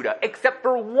Shevet Yehuda, except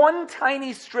for one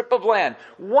tiny strip of land,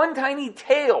 one tiny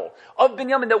tail of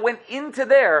Binyamin that went into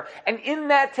there, and in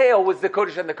that tail was the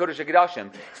Kodesh and the Kodesh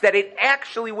HaKodashim, so that it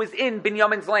actually was in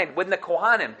Binyamin's land. When the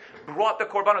Kohanim brought the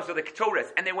Korbanos or the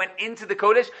Ketores, and they went into the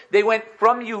Kodesh, they went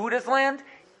from Yehuda's land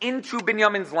into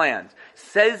Binyamin's land.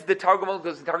 Says the Targum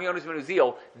Yonis ben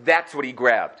Uziel, that's what he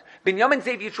grabbed. Binyamin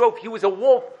Ze'ev Yitrof, he was a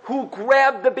wolf who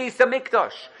grabbed the Beis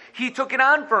HaMikdash. He took it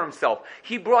on for himself.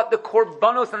 He brought the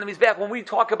korbanos on the mizbeach. When we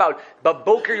talk about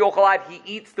Baboker Yochalad, he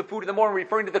eats the food in the morning,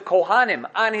 referring to the Kohanim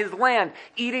on his land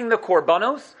eating the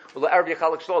korbanos.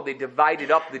 They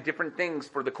divided up the different things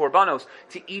for the korbanos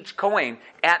to each Kohen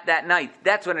at that night.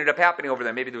 That's what ended up happening over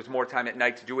there. Maybe there was more time at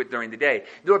night to do it during the day.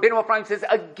 The Rabbeinu Ephraim says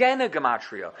again a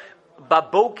gematria.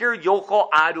 Baboker Yochal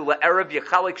Adu La'erev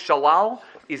Yechalik Shalal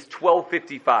is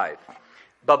 1255.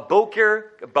 Baboker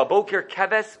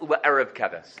keves u'erev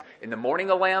keves. In the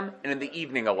morning a lamb and in the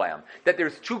evening a lamb. That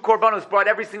there's 2 korbanos brought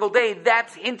every single day.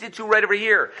 That's hinted to right over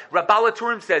here. Rabbah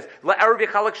Turim says la'erev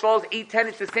yechalek shalal is 8:10.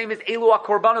 It's the same as Elu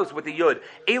HaKorbanos with the yud.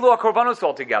 Elu HaKorbanos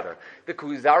altogether. The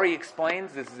Kuzari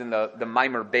explains, this is in the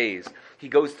Maimer Beis. He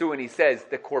goes through and he says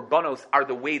the korbanos are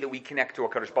the way that we connect to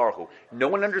HaKadosh Baruch Hu. No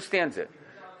one understands it.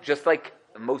 Just like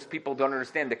most people don't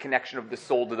understand the connection of the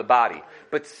soul to the body.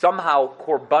 But somehow,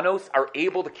 korbanos are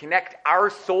able to connect our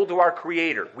soul to our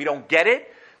Creator. We don't get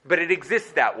it, but it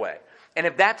exists that way. And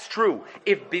if that's true,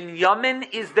 if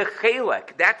Binyamin is the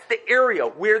Chelek, that's the area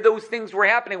where those things were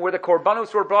happening, where the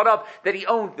korbanos were brought up, that he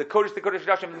owned, the Kodesh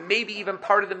HaKodashim, maybe even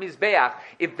part of the Mizbeach,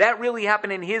 if that really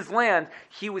happened in his land,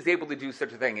 he was able to do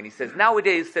such a thing. And he says,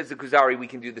 nowadays, says the Kuzari, we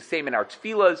can do the same in our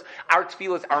tefillas. Our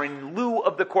tefillas are in lieu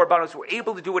of the korbanos. We're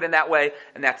able to do it in that way,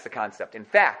 and that's the concept. In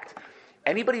fact,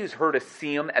 anybody who's heard a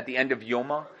siyum at the end of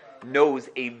Yoma knows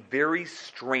a very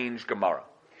strange Gemara.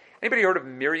 Anybody heard of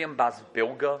Miriam Bas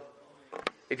Bilga?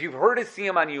 If you've heard a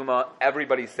siyum on Yuma,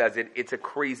 everybody says it. It's a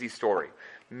crazy story.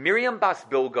 Miriam Bas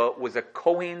Bilga was a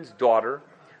Kohen's daughter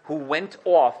who went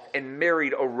off and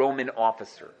married a Roman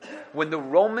officer. When the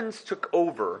Romans took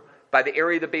over by the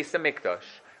area of the Beis HaMikdash,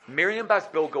 Miriam Bas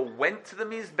Bilga went to the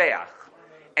Mizbeach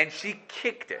and she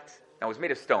kicked it. Now, it was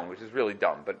made of stone, which is really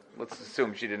dumb, but let's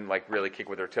assume she didn't really kick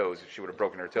with her toes. She would have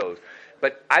broken her toes.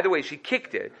 But either way, she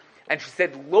kicked it and she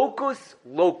said, locus,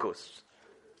 locus.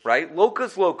 Right?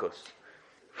 Locus, locus.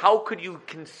 How could you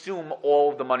consume all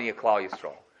of the money of Klal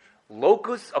Yisrael?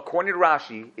 Locus, according to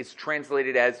Rashi, is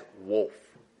translated as wolf.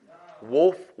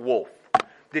 Wolf, wolf.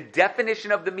 The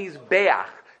definition of the Mizbeach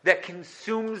that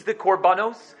consumes the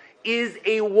korbanos is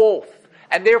a wolf.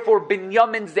 And therefore,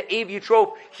 Binyamin's the Ze'ev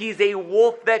Yitrof, he's a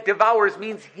wolf that devours,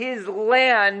 means his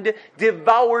land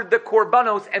devoured the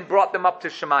korbanos and brought them up to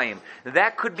Shemayim.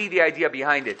 That could be the idea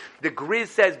behind it. The Griz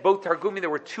says, both Targumim, there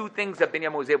were 2 things that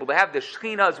Binyamin was able to have, the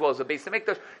Shechina as well as the Beis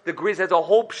HaMikdash. The Griz has a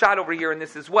whole pshat over here in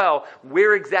this as well,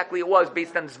 where exactly it was,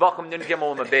 based on Zvachim Nun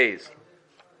Gimel and Beis.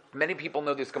 Many people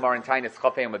know this Gemara in Tainis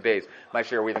Chafei Amud Beis. My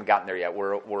share, we haven't gotten there yet.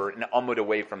 We're an Amud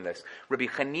away from this. Rabbi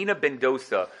Chanina ben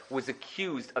Dosa was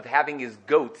accused of having his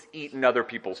goats eat in other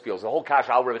people's fields. The whole Kash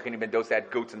al Rabbi Chanina ben Dosa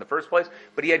had goats in the first place,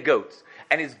 but he had goats.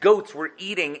 And his goats were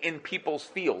eating in people's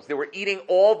fields. They were eating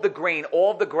all the grain,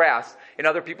 all the grass in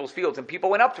other people's fields. And people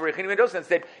went up to Rabbi Chanina ben Dosa and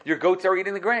said, your goats are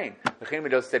eating the grain. Rabbi Chanina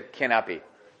ben Dosa said, cannot be.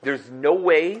 There's no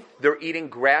way they're eating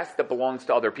grass that belongs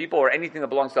to other people or anything that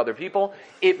belongs to other people.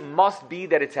 It must be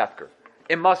that it's Hefker.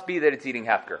 It must be that it's eating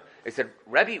Hefker. They said,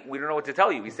 Rebbe, we don't know what to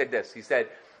tell you. He said this. He said,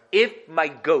 if my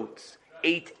goats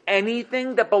ate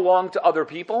anything that belonged to other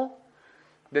people,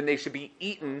 then they should be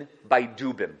eaten by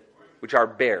dubim, which are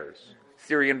bears,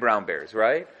 Syrian brown bears,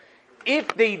 right?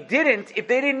 If they didn't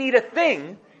eat a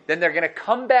thing, then they're going to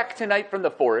come back tonight from the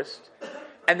forest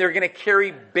and they're going to carry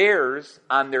bears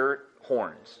on their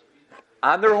horns.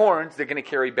 On their horns, they're going to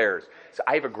carry bears. So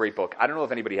I have a great book. I don't know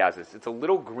if anybody has this. It's a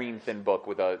little green, thin book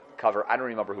with a cover. I don't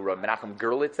remember who wrote it. Menachem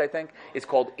Gerlitz, I think. It's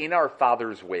called In Our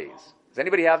Father's Ways. Does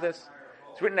anybody have this?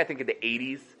 It's written, I think, in the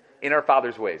 80s. In Our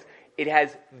Father's Ways. It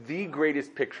has the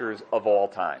greatest pictures of all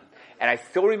time. And I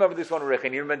still remember this one with Rabbi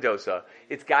Chanina ben Dosa.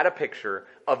 It's got a picture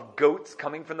of goats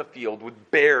coming from the field with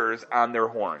bears on their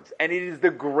horns. And it is the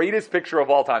greatest picture of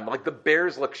all time. Like, the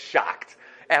bears look shocked.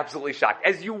 Absolutely shocked,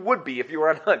 as you would be if you were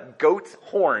on a goat's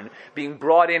horn being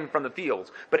brought in from the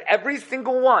fields. But every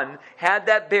single one had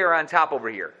that bear on top over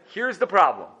here. Here's the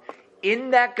problem.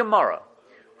 In that Gemara,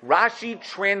 Rashi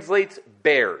translates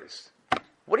bears.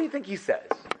 What do you think he says?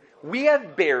 We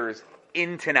have bears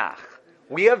in Tanakh.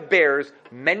 We have bears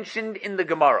mentioned in the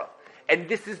Gemara. And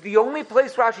this is the only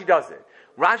place Rashi does it.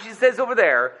 Rashi says over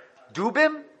there,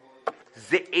 Dubim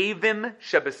ze'evim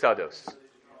shebesados.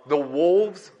 The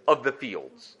wolves of the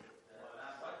fields.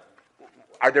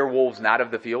 Are there wolves not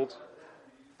of the fields?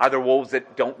 Are there wolves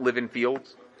that don't live in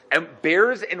fields? And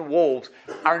bears and wolves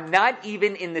are not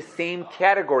even in the same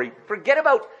category. Forget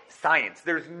about science.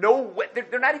 There's no way,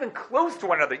 they're not even close to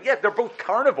one another. Yes, they're both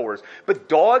carnivores, but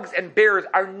dogs and bears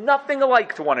are nothing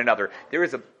alike to one another.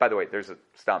 There's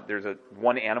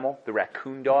one animal, the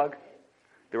raccoon dog.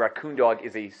 The raccoon dog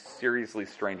is a seriously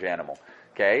strange animal.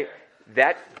 Okay?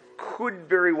 That could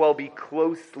very well be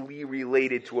closely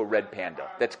related to a red panda.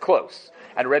 That's close.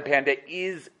 And a red panda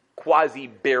is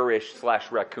quasi-bearish /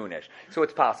 raccoonish. So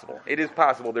it's possible. It is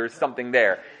possible there's something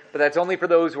there. But that's only for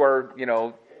those who are,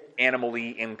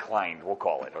 animally inclined, we'll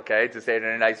call it, okay? To say it in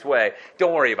a nice way.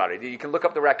 Don't worry about it. You can look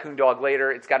up the raccoon dog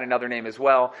later. It's got another name as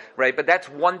well, right? But that's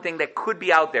one thing that could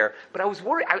be out there. But I was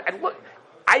worried.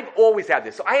 I've always had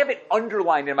this. So I have it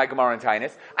underlined in my Gemara and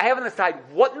Tainis. I have on the side,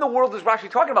 what in the world is Rashi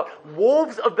talking about?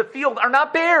 Wolves of the field are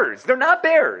not bears. They're not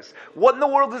bears. What in the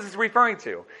world is this referring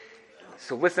to?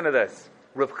 So listen to this.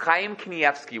 Rav Chaim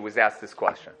Kanievsky was asked this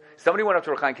question. Somebody went up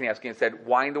to Rav Chaim Kanievsky and said,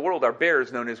 why in the world are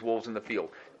bears known as wolves in the field?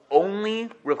 Only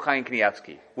Rav Chaim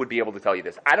Kanievsky would be able to tell you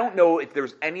this. I don't know if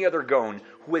there's any other Gaon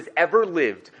who has ever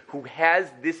lived who has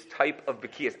this type of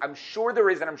Bekias. I'm sure there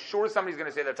is, and I'm sure somebody's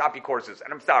going to say the Tapi courses,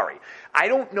 and I'm sorry. I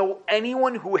don't know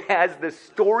anyone who has the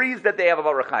stories that they have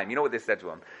about Rav Chaim. You know what they said to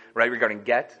him, right, regarding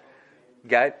get?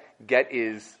 Get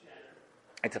is...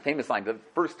 It's a famous line. The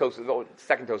first Tosfos,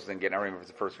 second Tosfos in Get. I don't remember if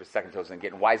it's the first or second Tosfos in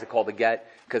Get. And why is it called a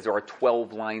Get? Because there are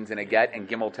 12 lines in a Get, and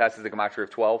Gimel Tes is the gematria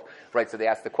of 12. Right? So they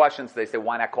ask the question, so they say,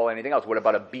 why not call it anything else? What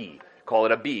about a B? Call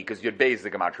it a B, because Yud Bey is the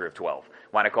gematria of 12.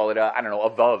 Why not call it a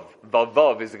Vav?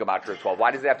 Vav is the gematria of 12. Why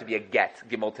does it have to be a Get,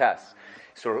 Gimel Tes?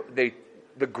 So the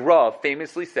Gra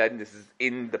famously said, and this is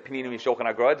in the Peninim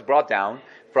Shulchan Aruch, it's brought down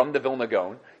from the Vilna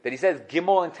Gaon, that he says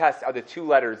Gimel and Tes are the two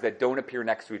letters that don't appear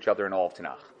next to each other in all of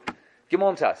Tanakh. Gimel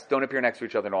and Tes don't appear next to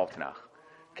each other in all of Tanakh.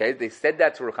 Okay, they said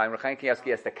that to Rav Chaim. Rav Chaim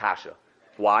Kanievsky asked the Kasha.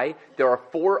 Why? There are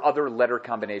 4 other letter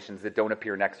combinations that don't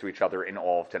appear next to each other in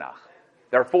all of Tanakh.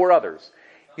 There are 4 others.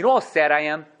 You know how sad I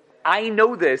am? I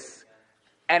know this,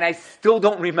 and I still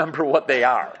don't remember what they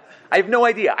are. I have no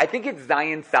idea. I think it's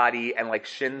Zayin Sadi and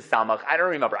Shin Samach. I don't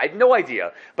remember. I have no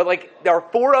idea. But there are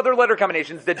 4 other letter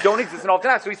combinations that don't exist in all of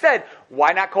Tanakh. So he said,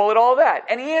 why not call it all that?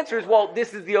 And he answers, well,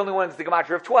 this is the only one that's the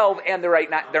gematria of 12, and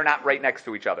they're not right next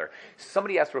to each other.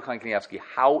 Somebody asked Rav Chaim Kanievsky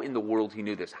how in the world he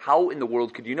knew this. How in the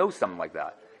world could you know something like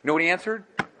that? You know what he answered?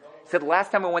 He said,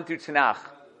 last time I went through Tanakh,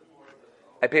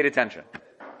 I paid attention.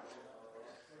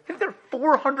 There are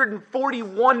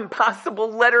 441 possible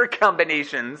letter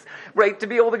combinations, right, to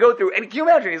be able to go through. And can you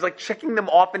imagine? He's checking them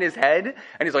off in his head,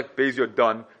 and he's like, Beis Yod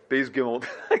done, Beis Gimel.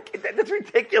 That's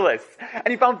ridiculous. And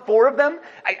he found 4 of them.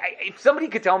 If somebody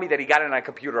could tell me that he got it on a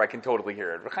computer, I can totally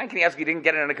hear it. Rav Chaim Kanievsky didn't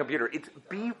get it on a computer. It's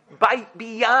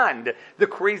beyond the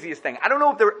craziest thing. I don't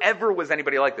know if there ever was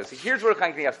anybody like this. Here's what Rav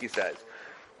Chaim Kanievsky says.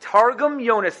 Targum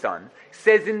Yonasan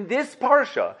says in this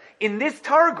parsha, in this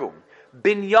Targum,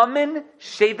 Binyamin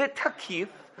Shevet Takif,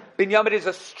 Binyamin is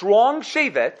a strong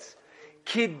Shevet,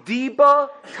 Kidiba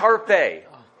Tarfeh,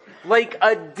 like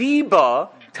a diba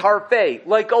tarfeh,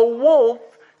 like a wolf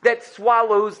that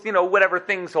swallows, whatever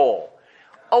thing's whole.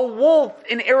 A wolf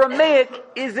in Aramaic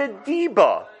is a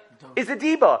diba.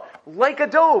 Like a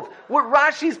dove. What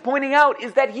Rashi's pointing out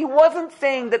is that he wasn't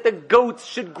saying that the goats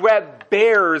should grab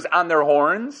bears on their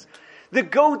horns. The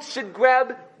goats should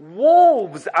grab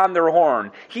wolves on their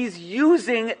horn. He's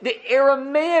using the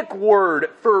Aramaic word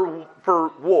for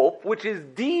wolf, which is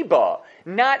diba,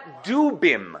 not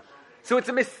dubim. So it's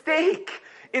a mistake.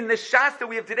 In the Shas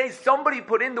we have today, somebody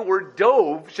put in the word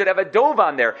dove, should have a dove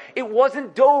on there. It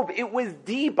wasn't dove, it was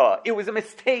diba. It was a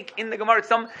mistake in the Gemara.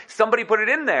 Somebody put it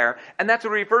in there, and that's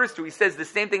what it refers to. He says the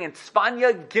same thing in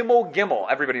Tzfanya Gimel Gimel.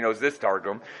 Everybody knows this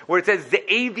Targum, where it says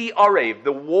Ze'evi Arev,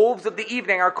 the wolves of the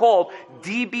evening are called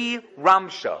Dibi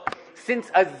Ramsha. Since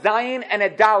a Zayin and a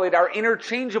Dalet are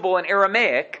interchangeable in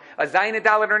Aramaic, a Zayin and a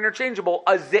Dalet are interchangeable,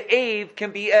 a Ze'ev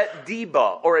can be a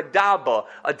Diba, or a Daba,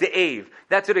 a De'ev.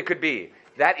 That's what it could be.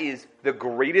 That is the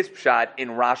greatest pshat in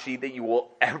Rashi that you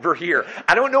will ever hear.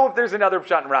 I don't know if there's another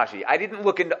pshat in Rashi. I didn't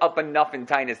look up enough in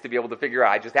Tainus to be able to figure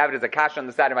out. I just have it as a kasha on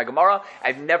the side of my Gemara.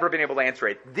 I've never been able to answer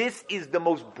it. This is the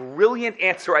most brilliant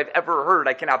answer I've ever heard.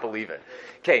 I cannot believe it.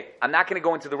 Okay, I'm not going to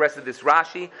go into the rest of this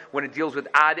Rashi when it deals with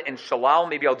Ad and Shalal.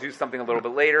 Maybe I'll do something a little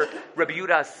bit later. Rabbi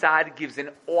Yehuda Assad gives an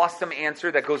awesome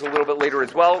answer that goes a little bit later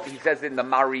as well. He says it in the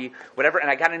Mari, whatever. And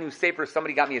I got a new sefer.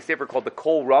 Somebody got me a sefer called the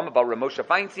Kol Ram about Rav Moshe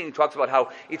Feinstein. He talks about how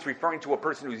it's referring to a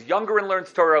person who's younger and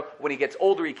learns Torah. When he gets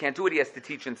older, he can't do it. He has to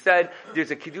teach instead.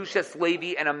 There's a Kedushas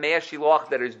Levi and a Mea Shiloach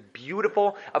that is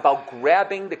beautiful about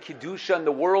grabbing the Kedusha in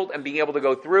the world and being able to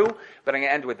go through. But I'm going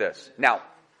to end with this. Now,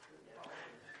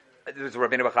 there's a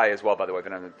Rabbeinu Bachai as well, by the way.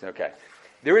 But okay.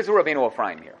 There is a Rabbeinu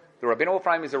Ephraim here. The Rabbeinu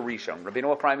Ephraim is a Rishon.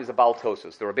 Rabbeinu Ephraim is a Baal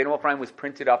Tosas. The Rabbeinu Ephraim was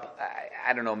printed up,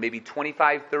 I don't know, maybe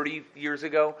 25, 30 years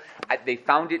ago. They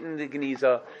found it in the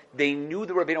Geniza. They knew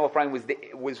the Rabbeinu Ephraim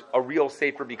was a real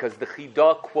sefer because the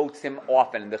Chidah quotes him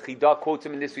often. The Chidah quotes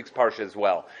him in this week's Parsha as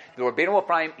well. The Rabbeinu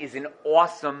Ephraim is an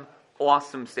awesome,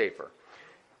 awesome sefer.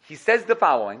 He says the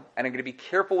following, and I'm going to be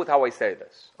careful with how I say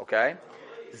this, okay?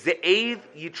 Ze'ev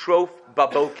Yitrof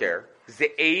Baboker.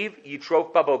 Ze'ev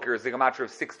Yitrof Baboker is the gematria of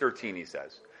 613, he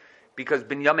says. Because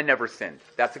Binyamin never sinned.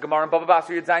 That's the Gemara in Bava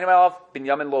Basra Yud Zayin Aleph.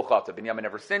 Binyamin lo chata. Binyamin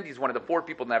never sinned. He's one of the 4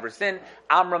 people that never sinned.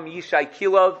 Amram, Yishai,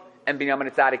 Kilov, and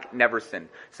Binyamin Tzaddik never sinned.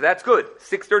 So that's good.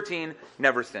 613,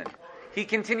 never sinned. He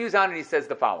continues on and he says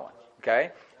the following.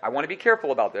 Okay? I want to be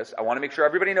careful about this. I want to make sure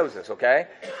everybody knows this, okay?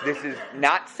 This is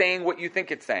not saying what you think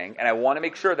it's saying, and I want to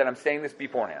make sure that I'm saying this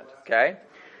beforehand, okay?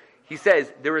 He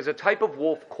says, there is a type of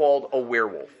wolf called a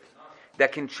werewolf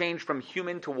that can change from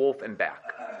human to wolf and back.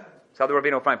 That's how the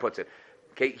Rabbeinu Ephraim puts it.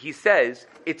 Okay, he says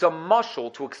it's a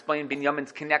mashal to explain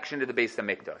Binyamin's connection to the Beis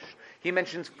HaMikdash. He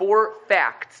mentions 4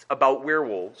 facts about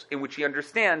werewolves in which he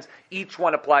understands each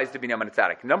one applies to Binyamin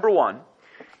Tzaddik. Number 1,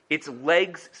 its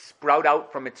legs sprout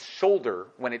out from its shoulder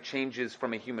when it changes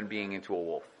from a human being into a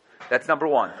wolf. That's number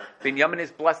 1. Binyamin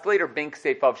is blessed later, Benk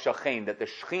Seifav Shachen, that the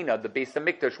Shechina, the Beis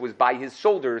HaMikdash, was by his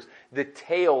shoulders. The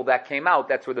tail that came out,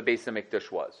 that's where the Beis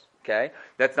HaMikdash was. Okay?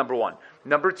 That's number 1.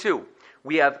 Number 2,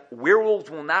 we have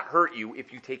werewolves will not hurt you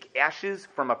if you take ashes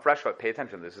from a fresh fire. Pay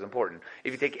attention, this is important.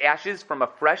 If you take ashes from a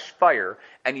fresh fire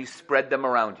and you spread them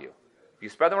around you. If you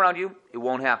spread them around you, it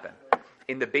won't happen.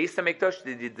 In the Beis HaMikdash,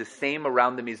 they did the same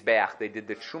around the Mizbeach. They did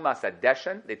the Trumas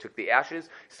Adeshen. They took the ashes.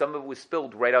 Some of it was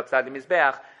spilled right outside the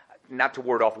Mizbeach, not to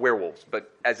ward off werewolves, but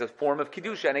as a form of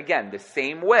Kedusha. And again, the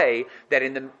same way that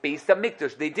in the Beis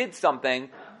HaMikdash they did something,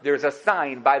 there's a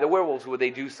sign by the werewolves where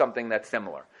they do something that's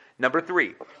similar. Number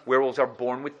 3, werewolves are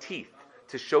born with teeth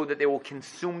to show that they will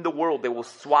consume the world. They will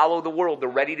swallow the world. They're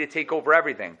ready to take over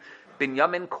everything.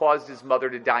 Binyamin caused his mother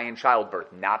to die in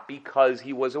childbirth, not because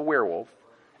he was a werewolf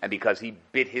and because he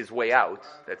bit his way out.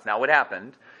 That's not what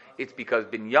happened. It's because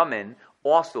Binyamin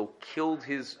also killed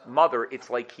his mother. It's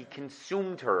like he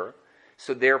consumed her.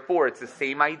 So therefore, it's the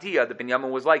same idea that Binyamin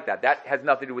was like that. That has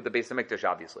nothing to do with the Beis HaMikdash,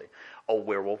 obviously. A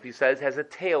werewolf, he says, has a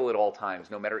tail at all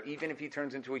times. No matter, even if he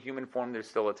turns into a human form, there's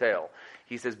still a tail.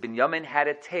 He says Binyamin had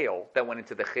a tail that went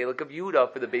into the Chelik of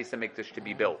Yehuda for the Beis HaMikdash to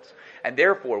be built. And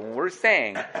therefore, when we're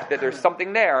saying that there's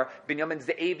something there, Binyamin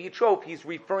Ze'ev Yitrof, he's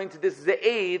referring to this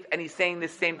Ze'ev, and he's saying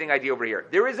this same thing idea over here.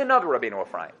 There is another Rabbeinu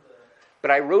Ephraim. But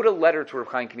I wrote a letter to Rav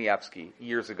Chaim Kanievsky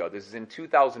years ago. This is in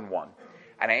 2001.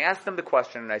 And I asked him the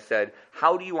question, and I said,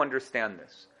 how do you understand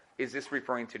this? Is this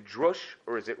referring to drush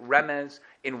or is it remez?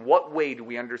 In what way do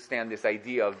we understand this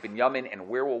idea of Binyamin and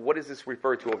werewolf? What does this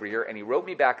refer to over here? And he wrote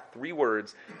me back 3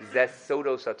 words, Zes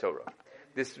Sodos HaTorah.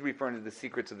 This is referring to the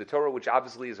secrets of the Torah, which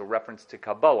obviously is a reference to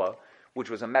Kabbalah, which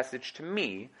was a message to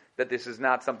me that this is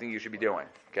not something you should be doing,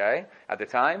 okay? At the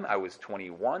time, I was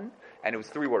 21, and it was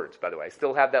 3 words, by the way. I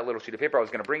still have that little sheet of paper. I was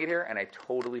going to bring it here, and I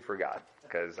totally forgot,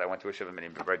 because I went to a Shiva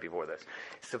Minim right before this.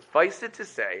 Suffice it to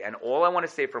say, and all I want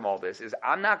to say from all this is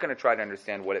I'm not going to try to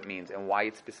understand what it means and why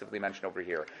it's specifically mentioned over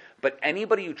here. But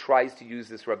anybody who tries to use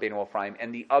this Rabbeinu Ephraim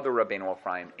and the other Rabbeinu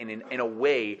Ephraim in a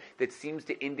way that seems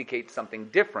to indicate something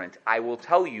different, I will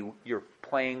tell you, you're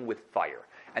playing with fire.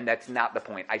 And that's not the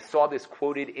point. I saw this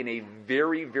quoted in a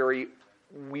very, very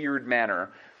weird manner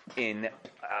in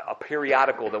a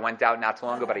periodical that went out not so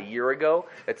long ago, about a year ago,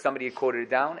 that somebody had quoted it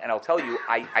down. And I'll tell you,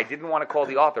 I didn't want to call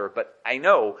the author, but I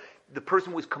know the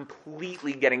person was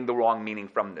completely getting the wrong meaning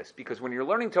from this. Because when you're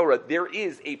learning Torah, there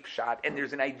is a pshat, and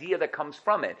there's an idea that comes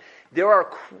from it. There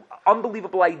are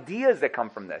unbelievable ideas that come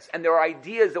from this, and there are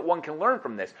ideas that one can learn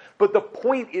from this. But the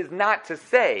point is not to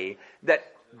say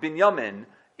that Binyamin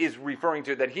is referring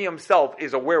to that he himself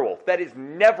is a werewolf. That is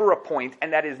never a point,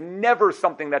 and that is never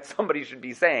something that somebody should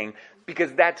be saying,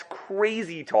 because that's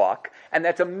crazy talk, and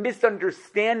that's a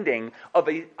misunderstanding of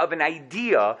an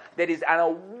idea that is on a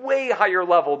way higher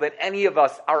level than any of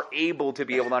us are able to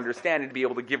be able to understand and to be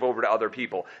able to give over to other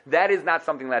people. That is not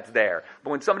something that's there. But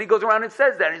when somebody goes around and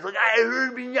says that, and he's like, I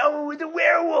heard Binyamin was a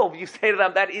werewolf, you say to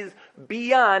them, that is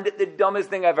beyond the dumbest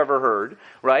thing I've ever heard,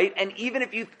 right? And even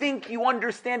if you think you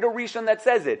understand a Rishon that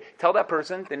says it, tell that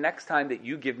person, the next time that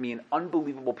you give me an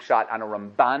unbelievable pshat on a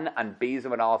Ramban, on Beis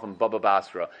and Aleph and Baba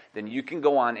Basra, then you can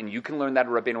go on and you can learn that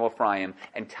at Rabbeinu Ephraim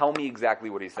and tell me exactly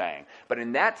what he's saying. But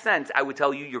in that sense, I would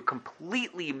tell you, you're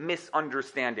completely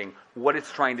misunderstanding what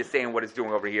it's trying to say and what it's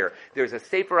doing over here. There's a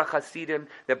Sefer HaChasidim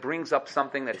that brings up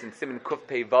something that's in Siman Kuf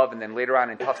Pei Vav and then later on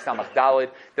in Taf Samach Daled.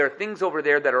 There are things over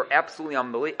there that are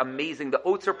absolutely amazing. The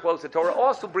Otzer Plos Torah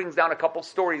also brings down a couple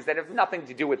stories that have nothing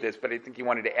to do with this, but I think he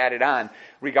wanted to add it on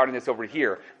regarding this over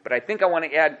here. But I think I want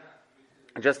to add,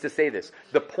 just to say this,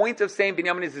 the point of saying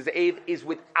Binyamin is his Eiv is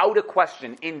without a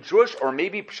question in Drush, or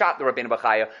maybe Pshat the Rabbeinu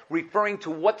Bachaya, referring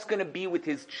to what's going to be with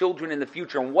his children in the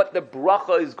future and what the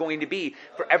bracha is going to be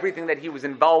for everything that he was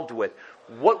involved with.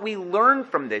 What we learn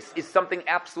from this is something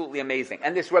absolutely amazing.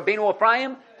 And this Rabbeinu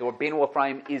Ephraim, the Rabbeinu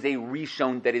Ephraim is a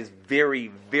Rishon that is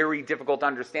very, very difficult to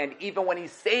understand, even when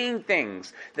he's saying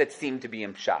things that seem to be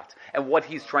in Pshat. And what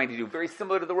he's trying to do, very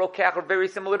similar to the Rokach, or very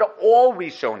similar to all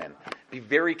Rishonim. Be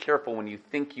very careful when you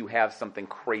think you have something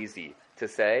crazy to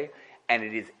say, and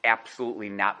it is absolutely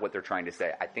not what they're trying to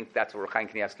say. I think that's what Chaim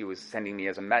Kanievsky was sending me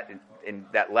as in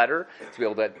that letter, to be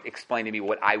able to explain to me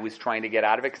what I was trying to get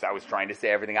out of it, because I was trying to say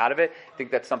everything out of it. I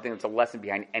think that's something that's a lesson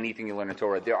behind anything you learn in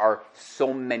Torah. There are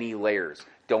so many layers.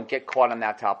 Don't get caught on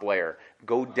that top layer.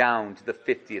 Go down to the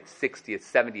 50th, 60th,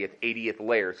 70th, 80th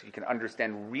layer so you can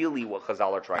understand really what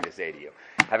Chazal are trying to say to you.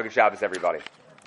 Have a good Shabbos, everybody.